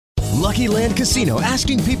Lucky Land Casino,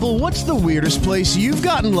 asking people, what's the weirdest place you've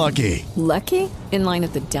gotten lucky? Lucky? In line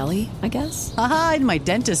at the deli, I guess? Aha, in my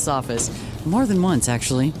dentist's office. More than once,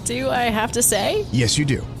 actually. Do I have to say? Yes, you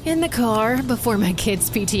do. In the car before my kids'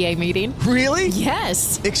 PTA meeting. Really?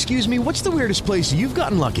 Yes. Excuse me, what's the weirdest place you've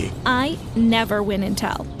gotten lucky? I never win and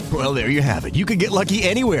tell. Well, there you have it. You can get lucky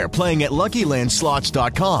anywhere, playing at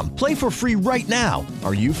LuckyLandSlots.com. Play for free right now.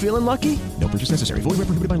 Are you feeling lucky? No purchase necessary. Void where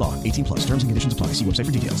prohibited by law. 18 plus. Terms and conditions apply. See website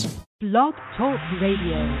for details. Blog Talk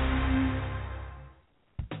Radio.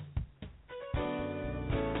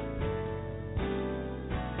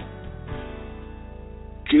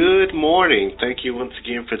 Good morning. Thank you once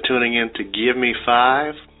again for tuning in to Give Me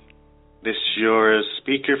Five. This is your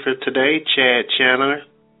speaker for today, Chad Chandler.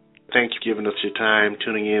 Thank you for giving us your time,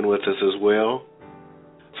 tuning in with us as well.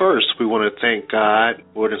 First, we want to thank God,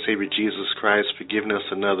 Lord and Savior Jesus Christ, for giving us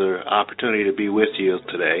another opportunity to be with you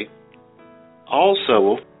today.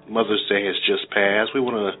 Also, Mother's Day has just passed. We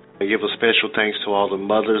want to give a special thanks to all the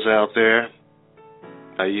mothers out there.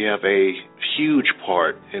 You have a huge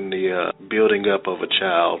part in the building up of a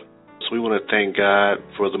child. So we want to thank God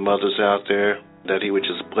for the mothers out there, that He would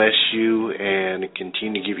just bless you and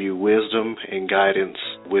continue to give you wisdom and guidance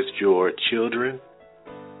with your children.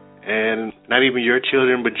 And not even your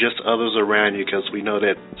children, but just others around you, because we know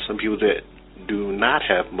that some people that do not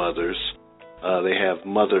have mothers, they have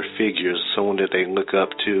mother figures, someone that they look up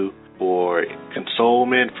to for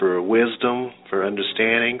consolement, for wisdom, for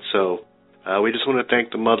understanding. So we just want to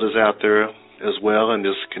thank the mothers out there as well, and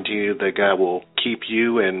just continue that God will keep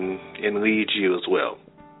you and lead you as well.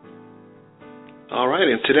 All right,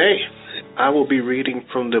 and today I will be reading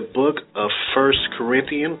from the book of 1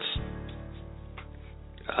 Corinthians,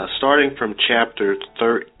 starting from chapter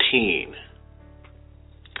 13.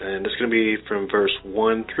 And it's going to be from verse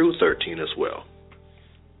 1 through 13 as well.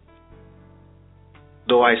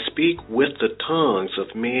 Though I speak with the tongues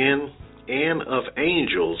of men and of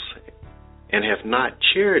angels, and have not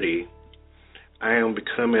charity, I am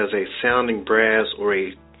become as a sounding brass or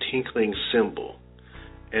a tinkling cymbal.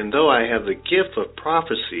 And though I have the gift of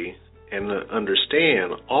prophecy and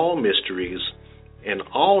understand all mysteries and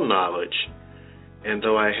all knowledge, and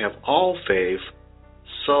though I have all faith,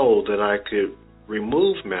 so that I could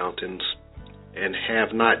remove mountains, and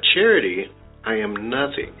have not charity, I am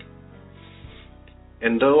nothing.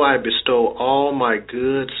 And though I bestow all my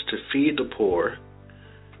goods to feed the poor,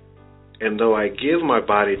 and though I give my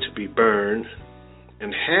body to be burned,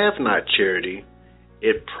 and have not charity,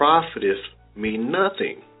 it profiteth me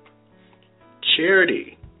nothing.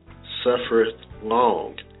 Charity suffereth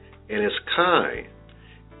long, and is kind.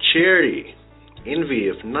 Charity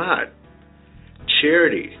envieth not.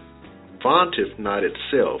 Charity vaunteth not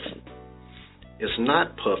itself, is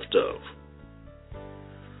not puffed up,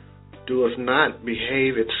 doeth not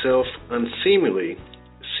behave itself unseemly,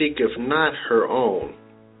 seeketh not her own,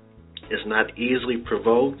 is not easily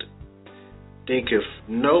provoked, thinketh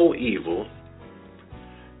no evil,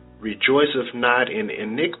 rejoiceth not in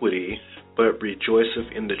iniquity, but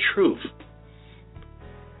rejoiceth in the truth,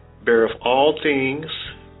 beareth all things,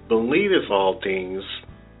 believeth all things,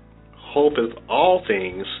 hopeth all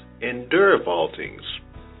things, endureth all things.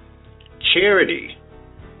 Charity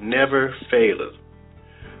never faileth,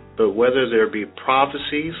 but whether there be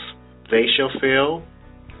prophecies, they shall fail,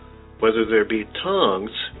 whether there be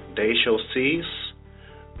tongues, they shall cease,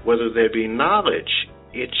 whether there be knowledge,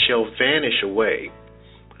 it shall vanish away.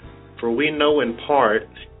 For we know in part,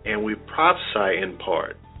 and we prophesy in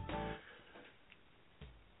part.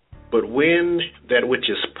 But when that which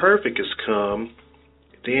is perfect is come,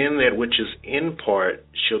 then that which is in part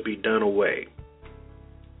shall be done away.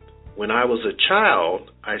 When I was a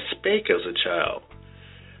child, I spake as a child.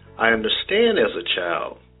 I understand as a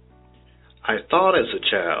child. I thought as a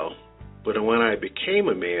child. But when I became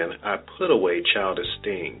a man, I put away childish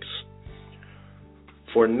things.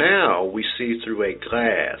 For now we see through a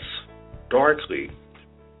glass, darkly,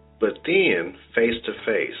 but then face to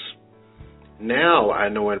face. Now I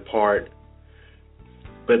know in part,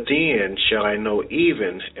 but then shall I know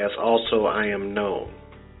even as also I am known.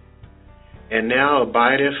 And now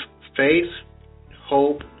abideth faith,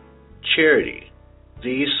 hope, charity,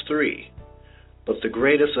 these three, but the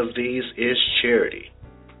greatest of these is charity.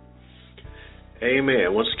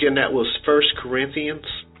 Amen. Once again, that was 1 Corinthians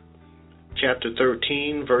chapter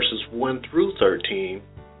 13, verses 1 through 13.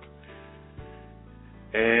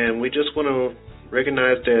 And we just want to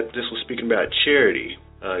recognize that this was speaking about charity.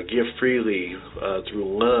 Give freely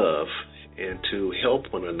through love and to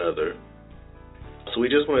help one another. So we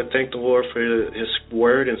just want to thank the Lord for His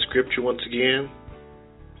word and scripture once again.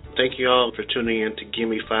 Thank you all for tuning in to Give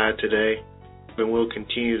Me Five today. and we'll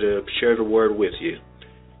continue to share the word with you.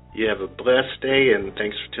 You have a blessed day, and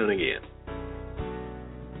thanks for tuning in.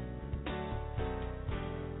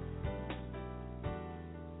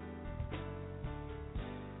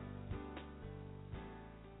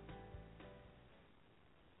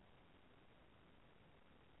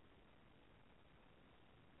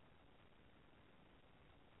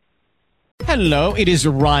 Hello, it is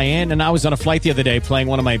Ryan, and I was on a flight the other day playing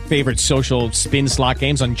one of my favorite social spin slot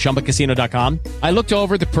games on ChumbaCasino.com. I looked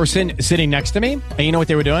over at the person sitting next to me, and you know what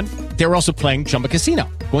they were doing? They were also playing Chumba Casino.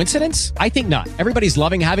 Coincidence? I think not. Everybody's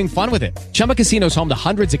loving having fun with it. Chumba Casino is home to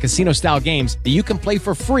hundreds of casino-style games that you can play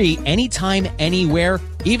for free anytime, anywhere,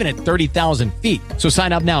 even at 30,000 feet. So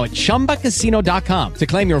sign up now at ChumbaCasino.com to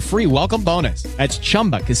claim your free welcome bonus. That's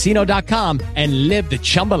ChumbaCasino.com and live the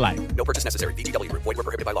Chumba life. No purchase necessary. VGW. Void where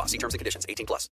prohibited by law. See terms and conditions. 18+.